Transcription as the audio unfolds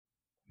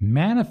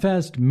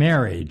Manifest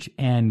marriage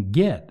and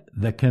get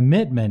the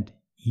commitment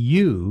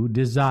you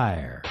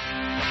desire.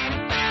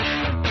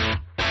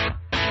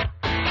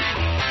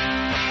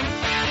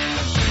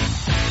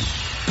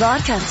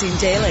 Broadcasting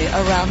daily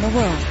around the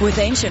world with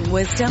ancient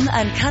wisdom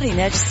and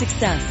cutting-edge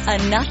success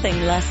and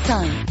nothing less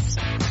science.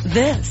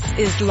 This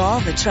is Law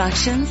of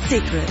Attraction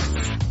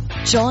Secrets.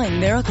 Join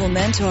Miracle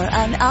Mentor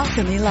and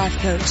Alchemy Life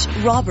Coach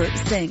Robert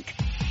Zink.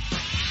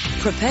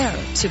 Prepare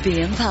to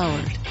be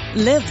empowered.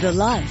 Live the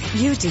life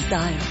you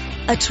desire.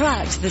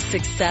 Attract the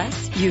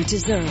success you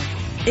deserve.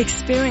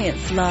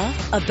 Experience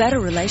love, a better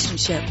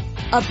relationship,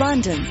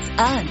 abundance,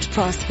 and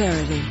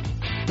prosperity.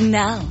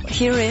 Now,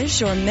 here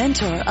is your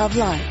mentor of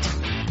light,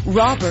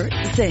 Robert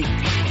Zink.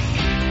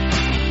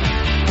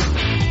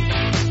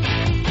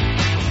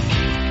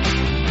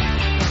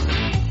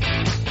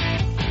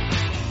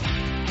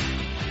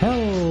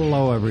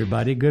 Hello,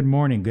 everybody. Good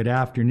morning, good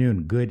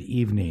afternoon, good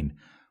evening.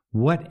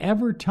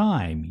 Whatever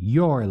time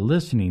you're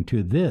listening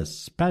to this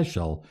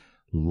special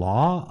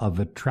Law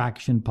of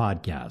Attraction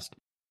podcast,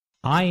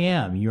 I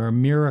am your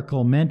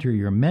miracle mentor,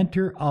 your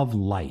mentor of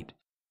light,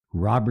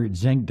 Robert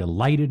Zink,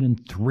 delighted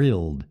and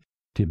thrilled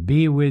to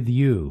be with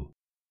you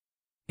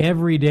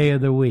every day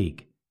of the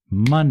week,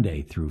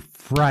 Monday through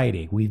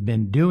Friday. We've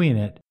been doing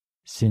it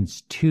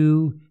since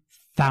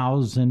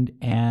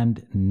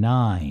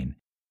 2009.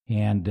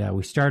 And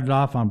we started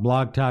off on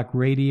Blog Talk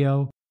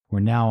Radio. We're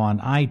now on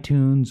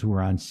iTunes.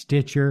 We're on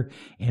Stitcher.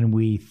 And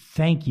we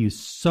thank you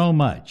so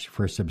much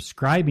for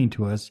subscribing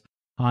to us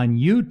on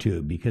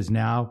YouTube, because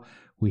now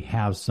we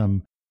have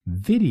some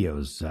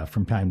videos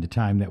from time to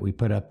time that we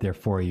put up there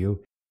for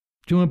you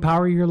to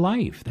empower your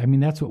life. I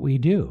mean, that's what we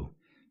do.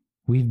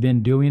 We've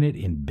been doing it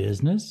in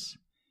business.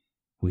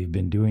 We've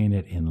been doing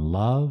it in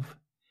love.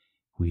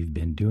 We've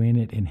been doing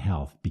it in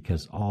health,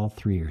 because all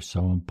three are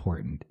so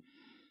important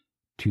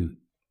to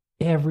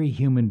every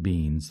human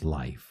being's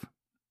life.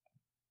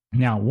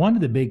 Now, one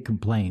of the big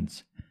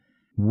complaints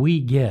we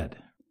get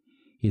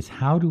is,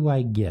 how do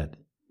I get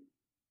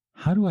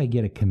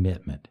a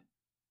commitment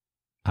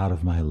out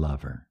of my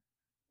lover?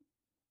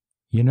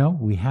 You know,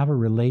 we have a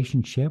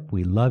relationship,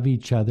 we love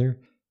each other,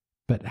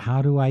 but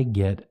how do I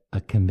get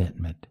a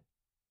commitment?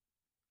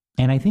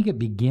 And I think it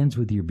begins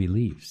with your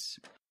beliefs.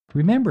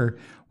 Remember,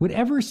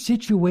 whatever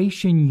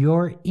situation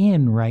you're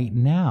in right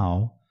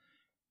now,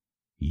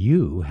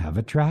 you have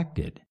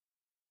attracted.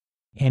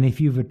 And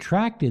if you've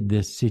attracted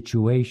this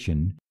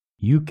situation,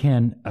 you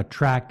can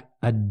attract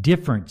a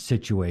different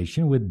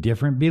situation with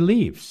different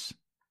beliefs.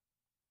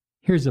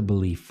 Here's a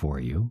belief for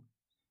you.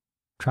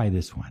 Try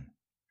this one.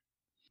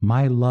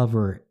 My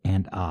lover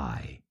and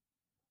I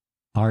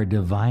are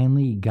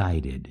divinely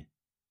guided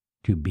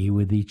to be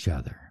with each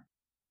other.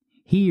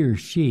 He or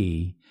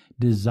she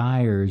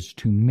desires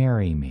to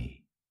marry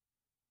me,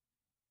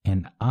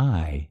 and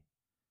I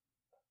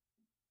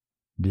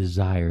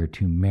desire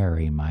to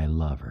marry my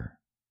lover.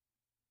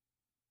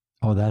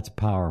 Oh, that's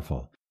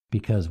powerful,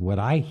 because what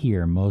I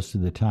hear most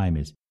of the time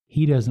is,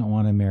 he doesn't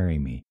want to marry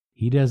me.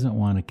 He doesn't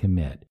want to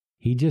commit.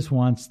 He just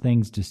wants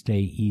things to stay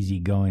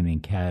easygoing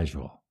and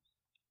casual.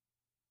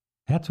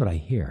 That's what I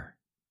hear.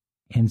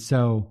 And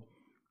so,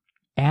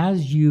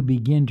 as you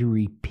begin to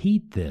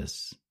repeat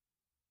this,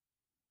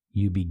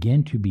 you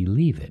begin to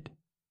believe it.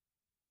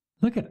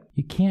 Look at,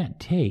 you can't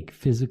take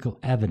physical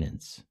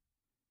evidence.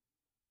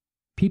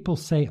 People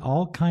say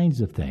all kinds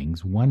of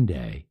things one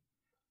day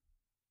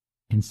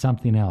and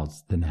something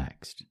else the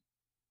next.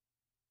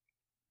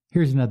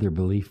 Here's another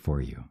belief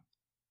for you.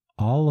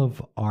 All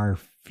of our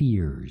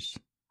fears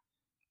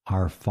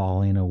are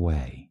falling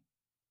away,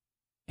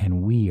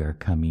 and we are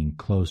coming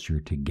closer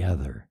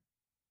together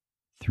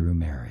through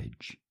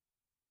marriage.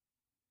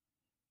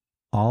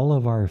 All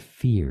of our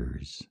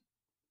fears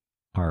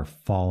are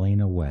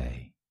falling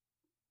away,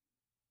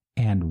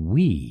 and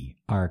we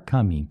are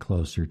coming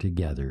closer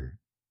together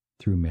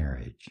through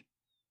marriage.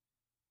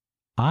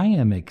 I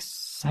am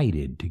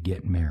excited to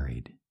get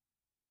married.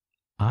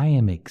 I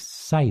am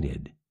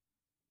excited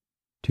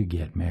to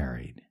get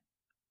married.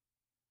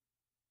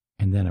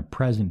 And then a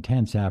present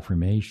tense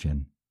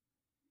affirmation.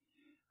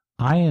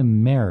 I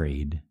am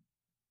married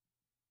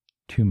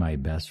to my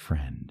best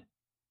friend.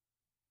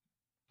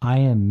 I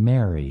am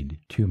married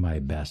to my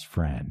best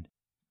friend.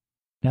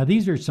 Now,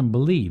 these are some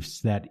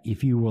beliefs that,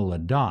 if you will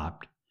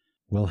adopt,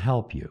 will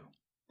help you.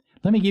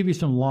 Let me give you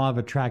some law of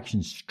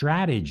attraction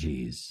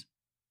strategies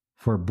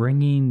for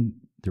bringing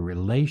the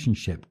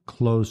relationship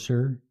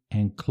closer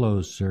and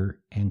closer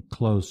and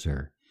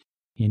closer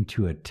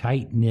into a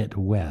tight-knit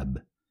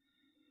web,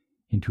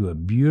 into a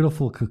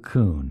beautiful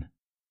cocoon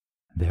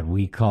that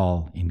we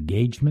call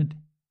engagement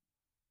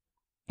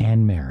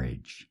and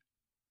marriage.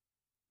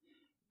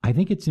 I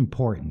think it's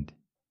important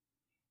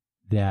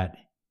that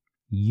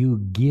you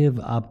give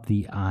up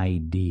the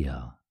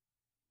idea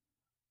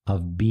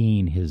of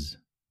being his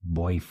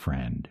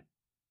boyfriend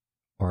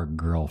or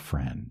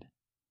girlfriend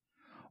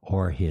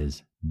or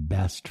his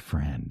best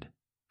friend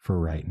for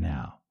right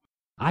now.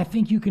 I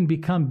think you can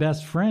become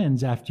best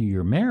friends after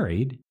you're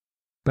married,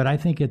 but I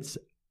think it's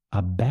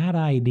a bad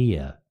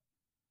idea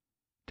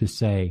to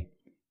say,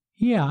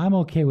 yeah, I'm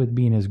okay with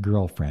being his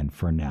girlfriend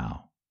for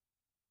now.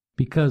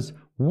 Because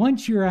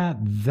once you're at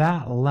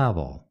that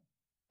level,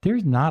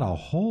 there's not a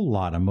whole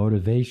lot of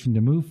motivation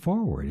to move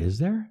forward, is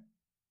there?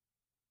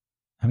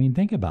 I mean,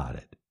 think about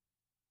it.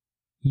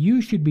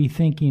 You should be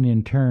thinking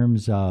in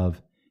terms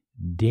of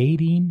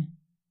dating,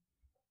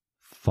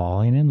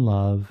 falling in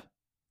love,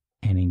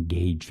 and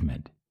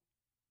engagement.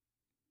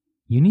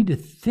 You need to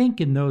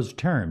think in those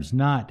terms,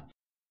 not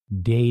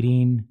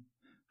dating,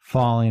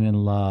 falling in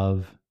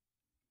love,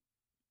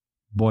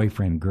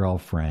 boyfriend,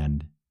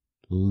 girlfriend,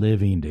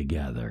 living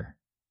together.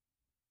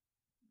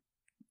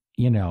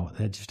 You know,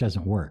 that just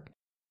doesn't work.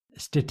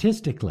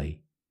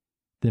 Statistically,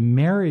 the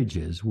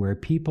marriages where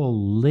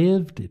people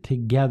lived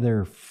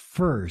together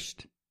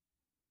first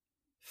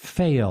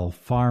fail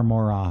far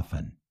more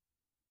often.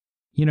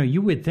 You know,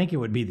 you would think it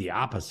would be the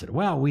opposite.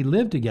 Well, we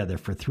lived together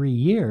for 3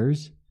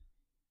 years,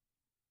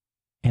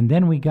 and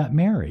then we got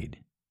married.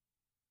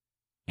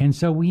 And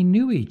so we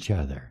knew each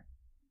other.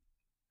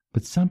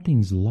 But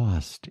something's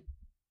lost.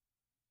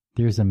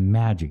 There's a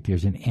magic,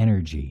 there's an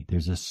energy,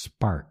 there's a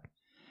spark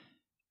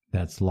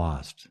that's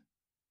lost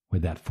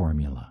with that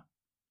formula.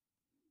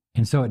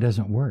 And so it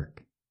doesn't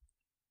work.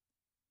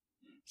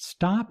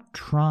 Stop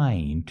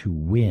trying to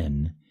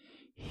win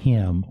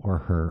him or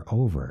her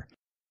over.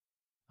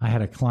 I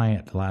had a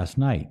client last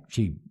night.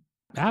 She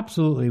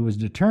absolutely was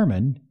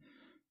determined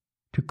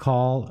to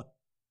call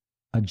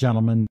a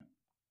gentleman.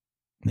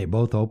 They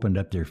both opened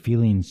up their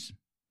feelings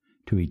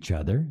to each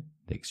other.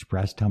 They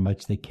expressed how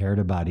much they cared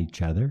about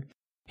each other.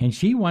 And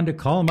she wanted to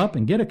call him up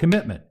and get a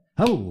commitment.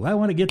 Oh, I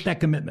want to get that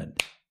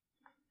commitment.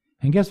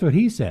 And guess what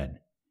he said?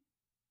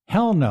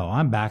 Hell no,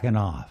 I'm backing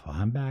off.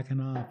 I'm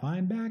backing off.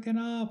 I'm backing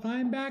off.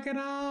 I'm backing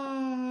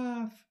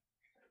off.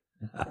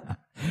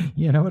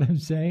 You know what I'm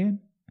saying?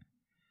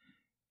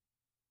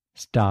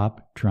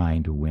 Stop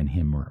trying to win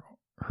him or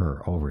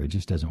her over. It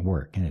just doesn't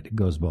work, and it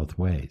goes both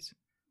ways.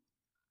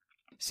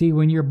 See,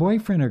 when you're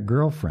boyfriend or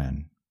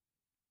girlfriend,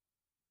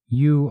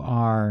 you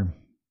are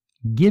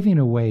giving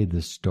away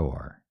the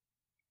store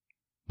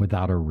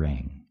without a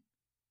ring.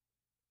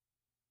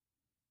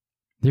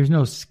 There's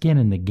no skin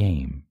in the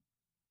game,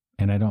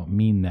 and I don't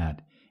mean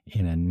that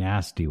in a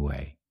nasty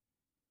way,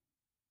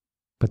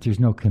 but there's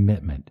no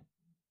commitment.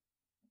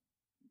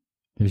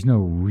 There's no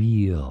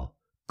real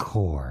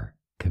core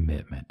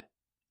commitment.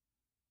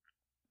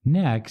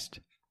 Next,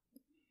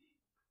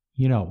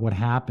 you know, what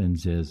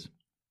happens is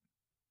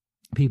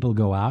people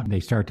go out and they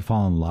start to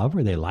fall in love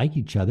or they like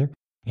each other,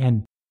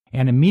 and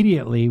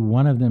immediately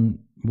one of them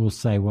will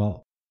say,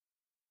 well,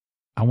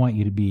 I want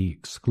you to be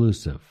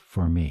exclusive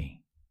for me.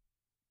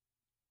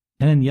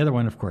 And then the other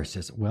one, of course,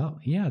 says, well,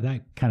 yeah,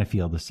 that kind of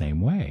feel the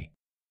same way.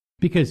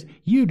 Because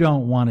you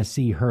don't want to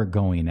see her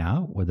going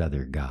out with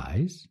other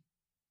guys.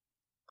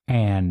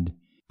 And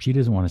she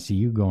doesn't want to see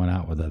you going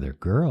out with other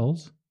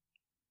girls.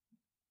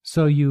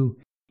 So you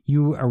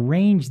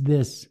arrange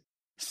this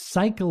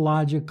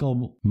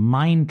psychological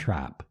mind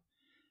trap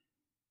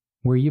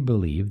where you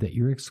believe that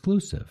you're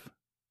exclusive.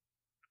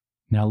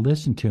 Now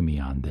listen to me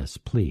on this,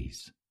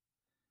 please.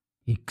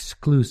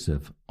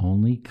 Exclusive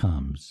only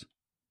comes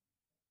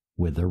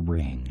with a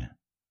ring.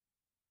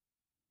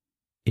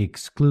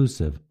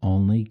 Exclusive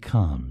only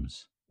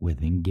comes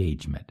with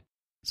engagement.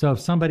 So if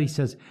somebody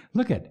says,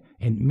 look at,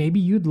 and maybe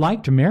you'd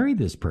like to marry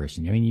this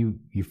person. I mean,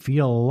 you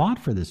feel a lot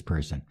for this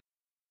person.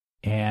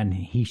 And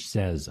he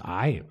says,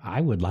 I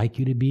would like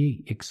you to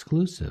be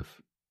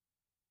exclusive.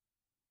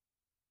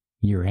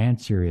 Your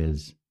answer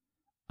is,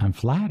 I'm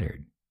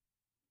flattered.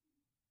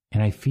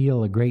 And I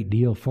feel a great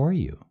deal for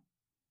you.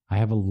 I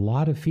have a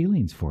lot of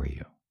feelings for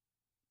you.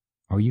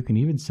 Or you can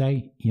even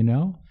say, you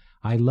know,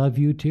 I love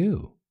you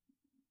too.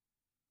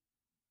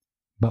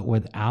 But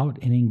without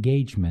an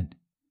engagement,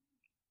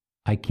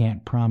 I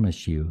can't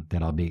promise you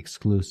that I'll be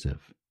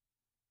exclusive.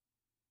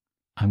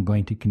 I'm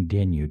going to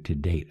continue to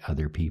date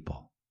other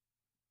people.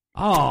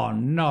 Oh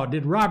no,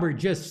 did Robert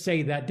just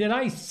say that? Did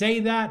I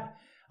say that?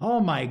 Oh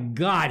my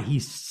God, he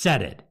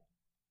said it.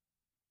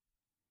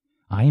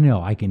 I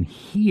know, I can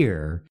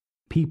hear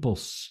people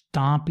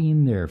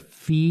stomping their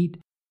feet,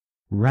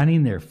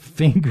 running their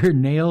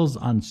fingernails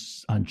on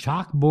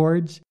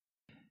chalkboards,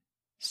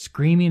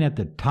 screaming at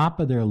the top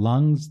of their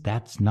lungs,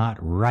 that's not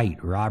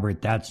right,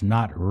 Robert, that's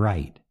not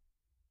right.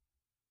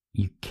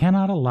 You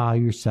cannot allow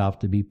yourself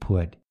to be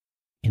put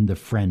in the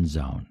friend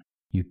zone.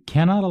 You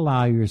cannot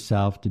allow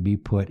yourself to be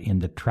put in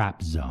the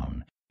trap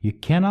zone. You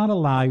cannot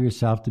allow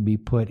yourself to be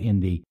put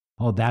in the,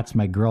 oh, that's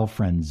my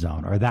girlfriend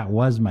zone, or that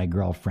was my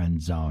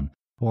girlfriend zone.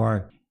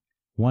 Or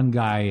one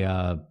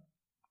guy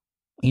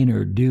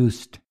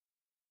introduced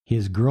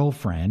his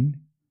girlfriend.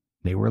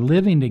 They were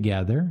living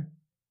together.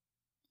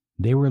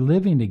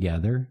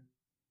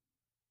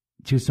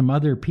 To some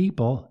other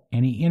people,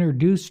 and he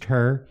introduced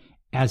her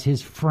as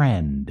his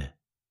friend.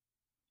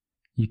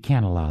 You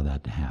can't allow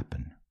that to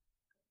happen.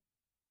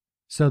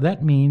 So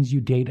that means you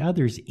date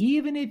others,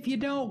 even if you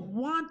don't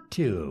want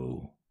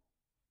to.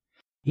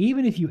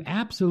 Even if you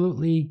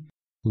absolutely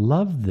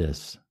love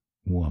this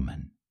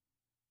woman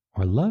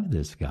or love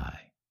this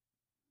guy.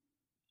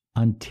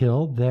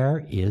 until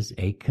there is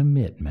a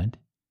commitment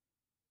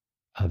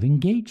of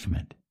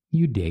engagement.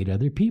 You date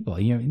other people.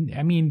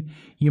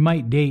 You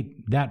might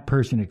date that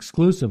person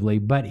exclusively,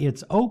 but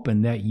it's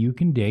open that you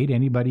can date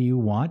anybody you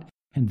want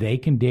and they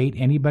can date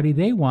anybody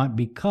they want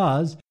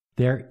because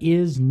there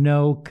is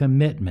no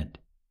commitment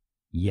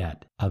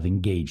yet of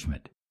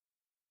engagement.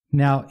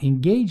 Now,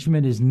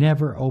 engagement is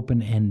never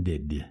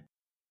open-ended.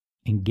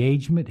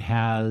 Engagement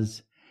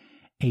has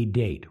a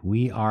date.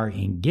 We are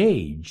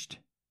engaged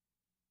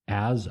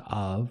as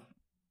of,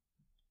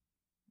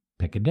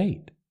 pick a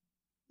date.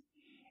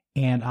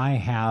 And I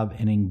have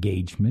an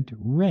engagement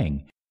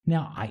ring.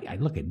 Now, I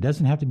look, it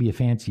doesn't have to be a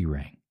fancy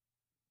ring.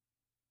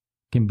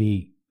 It can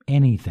be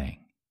anything.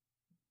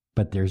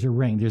 But there's a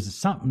ring. There's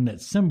something that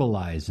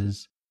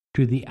symbolizes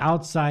to the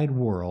outside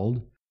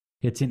world.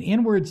 It's an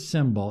inward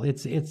symbol.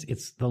 It's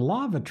the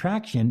law of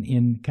attraction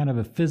in kind of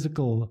a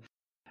physical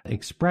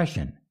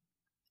expression.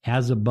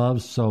 As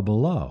above, so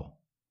below.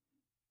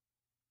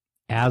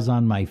 As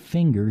on my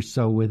finger,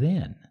 so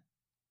within.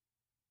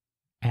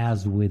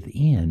 As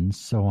within,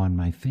 so on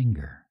my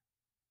finger.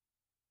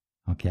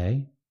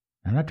 Okay?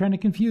 I'm not trying to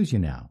confuse you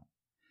now.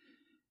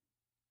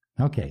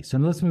 Okay, so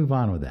let's move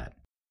on with that.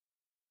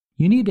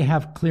 You need to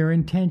have clear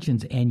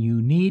intentions, and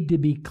you need to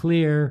be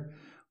clear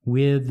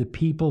with the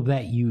people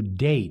that you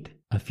date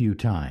a few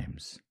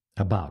times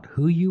about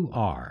who you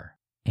are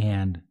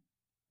and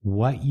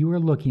what you are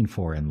looking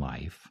for in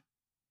life,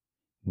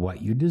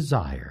 what you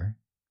desire.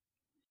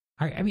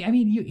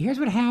 Here's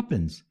what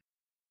happens.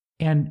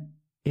 And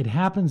it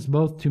happens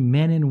both to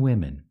men and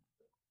women.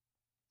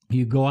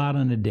 You go out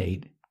on a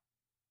date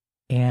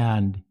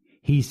and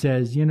he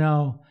says,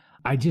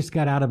 I just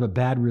got out of a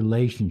bad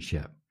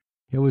relationship.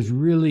 It was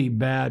really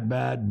bad.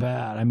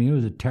 It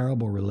was a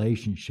terrible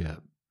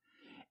relationship.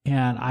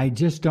 And I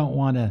just don't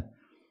want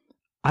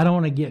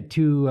to get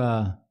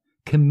too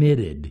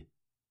committed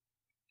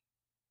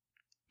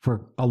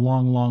for a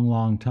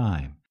long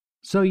time.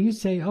 So you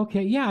say,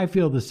 okay, yeah, I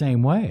feel the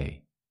same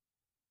way.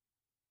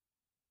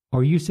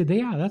 Or you said,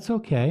 yeah, that's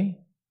okay.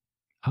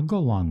 I'll go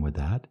along with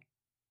that.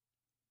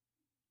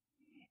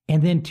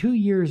 And then 2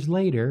 years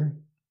later,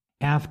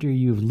 after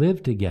you've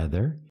lived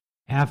together,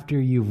 after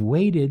you've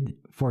waited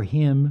for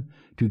him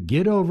to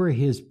get over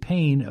his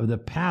pain of the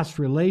past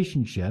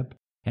relationship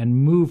and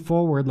move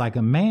forward like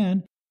a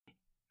man,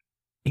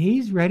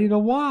 he's ready to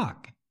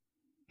walk.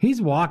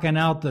 He's walking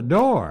out the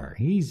door.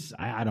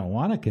 I don't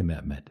want a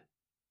commitment.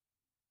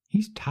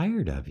 He's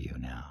tired of you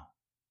now.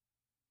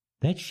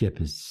 That ship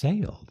has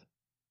sailed.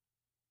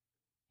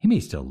 He may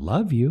still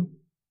love you,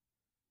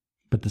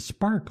 but the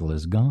sparkle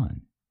is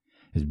gone.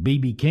 As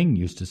B.B. King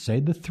used to say,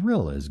 the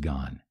thrill is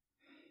gone.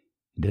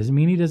 It doesn't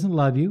mean he doesn't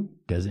love you.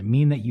 Doesn't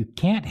mean that you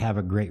can't have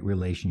a great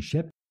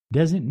relationship.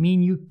 Doesn't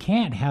mean you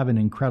can't have an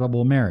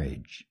incredible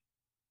marriage.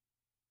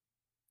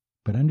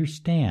 But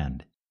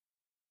understand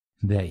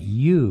that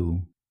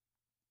you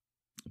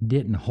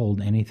didn't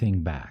hold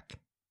anything back.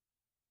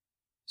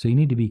 So you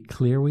need to be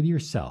clear with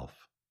yourself.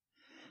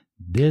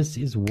 This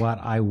is what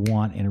I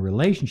want in a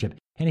relationship.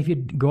 And if you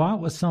go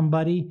out with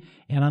somebody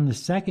and on the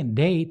second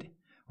date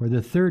or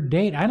the third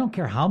date, I don't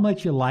care how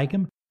much you like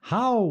them,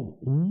 how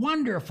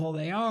wonderful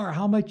they are,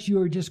 how much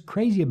you're just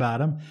crazy about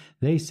them,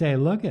 they say,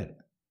 look it,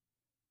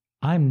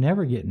 I'm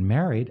never getting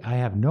married. I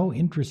have no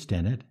interest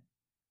in it.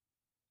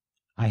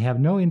 I have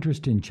no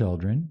interest in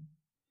children.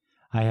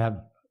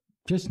 I'm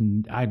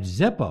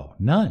Zippo,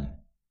 none.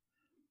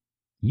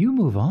 You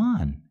move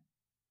on.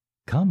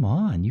 Come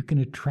on, you can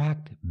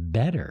attract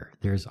better.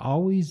 There's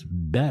always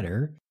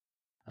better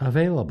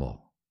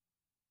available.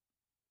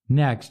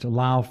 Next,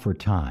 allow for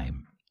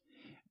time.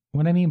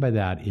 What I mean by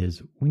that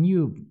is when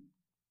you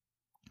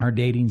are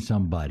dating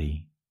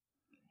somebody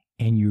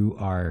and you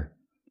are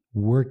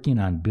working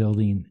on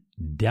building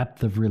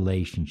depth of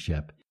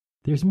relationship,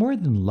 there's more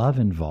than love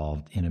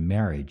involved in a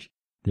marriage.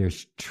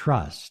 There's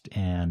trust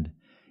and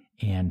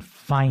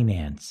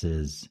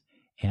finances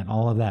and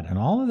all of that. And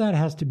all of that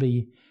has to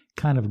be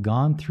kind of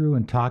gone through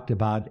and talked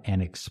about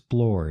and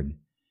explored.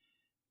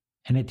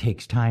 And it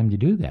takes time to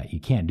do that. You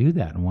can't do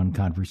that in one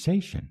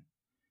conversation.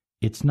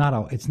 It's not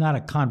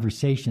a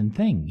conversation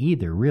thing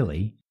either,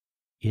 really.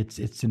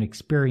 It's an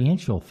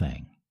experiential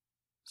thing.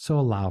 So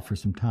allow for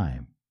some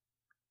time.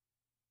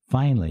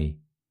 Finally,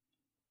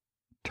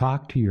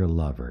 talk to your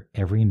lover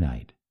every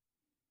night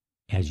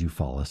as you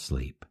fall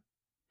asleep.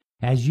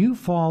 As you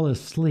fall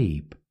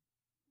asleep,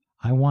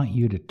 I want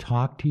you to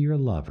talk to your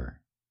lover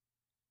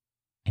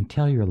and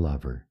tell your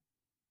lover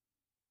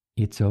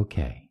it's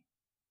okay.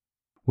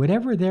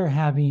 Whatever they're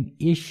having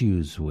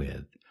issues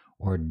with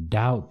or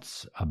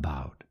doubts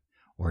about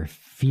or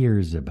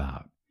fears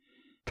about,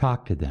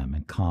 talk to them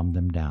and calm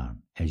them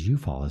down as you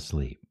fall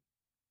asleep.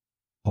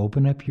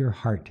 Open up your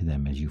heart to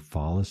them as you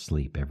fall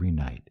asleep every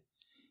night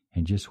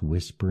and just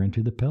whisper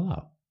into the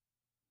pillow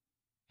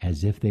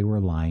as if they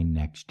were lying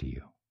next to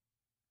you.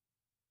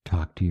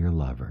 Talk to your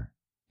lover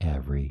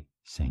every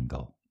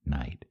single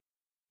night.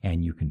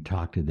 And you can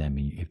talk to them,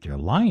 if they're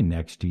lying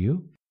next to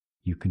you,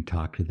 you can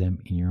talk to them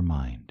in your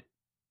mind.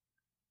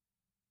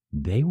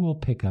 they will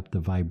pick up the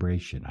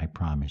vibration, I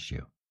promise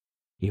you.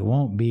 It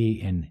won't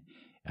be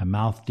a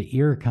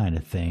mouth-to-ear kind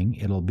of thing.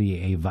 It'll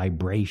be a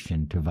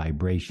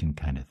vibration-to-vibration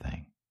kind of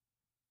thing.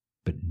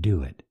 But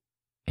do it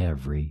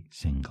every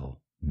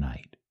single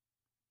night.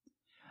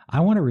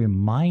 I want to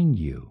remind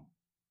you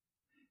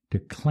to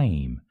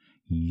claim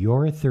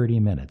your 30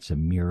 minutes of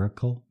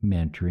miracle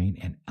mentoring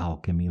and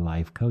alchemy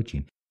life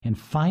coaching and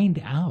find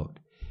out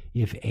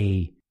if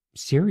a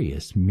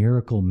serious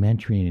miracle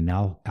mentoring and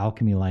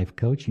alchemy life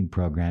coaching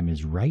program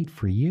is right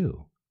for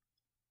you.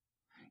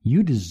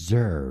 You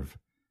deserve,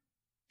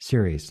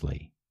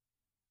 seriously,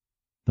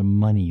 the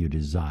money you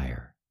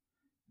desire,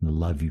 the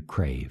love you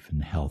crave, and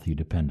the health you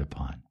depend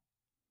upon.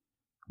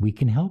 We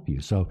can help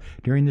you. So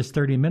during this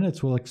 30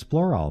 minutes, we'll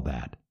explore all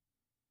that.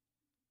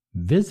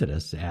 Visit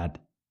us at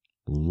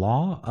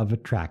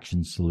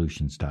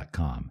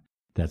lawofattractionsolutions.com.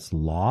 That's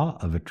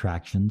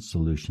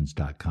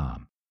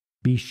lawofattractionsolutions.com.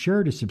 Be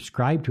sure to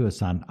subscribe to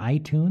us on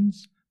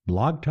iTunes,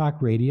 Blog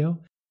Talk Radio,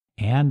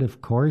 and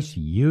of course,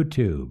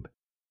 YouTube.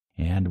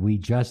 And we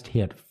just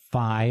hit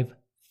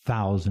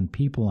 5,000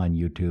 people on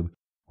YouTube.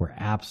 We're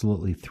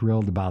absolutely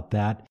thrilled about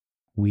that.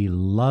 We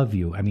love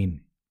you. I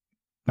mean,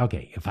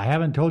 okay, if I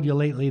haven't told you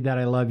lately that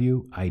I love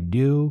you, I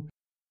do.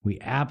 We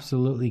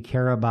absolutely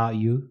care about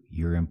you.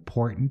 You're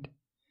important.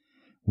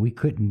 We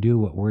couldn't do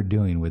what we're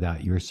doing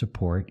without your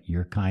support,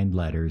 your kind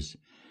letters,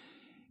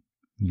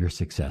 your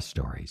success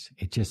stories.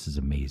 It just is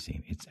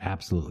amazing. It's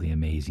absolutely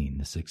amazing,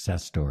 the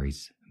success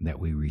stories that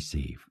we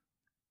receive.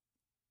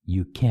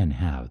 You can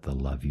have the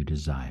love you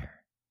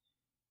desire.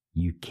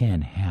 You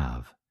can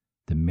have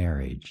the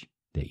marriage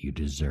that you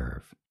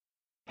deserve.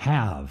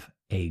 Have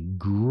a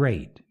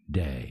great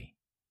day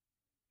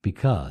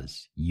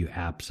because you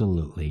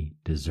absolutely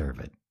deserve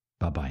it.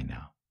 Bye-bye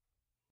now.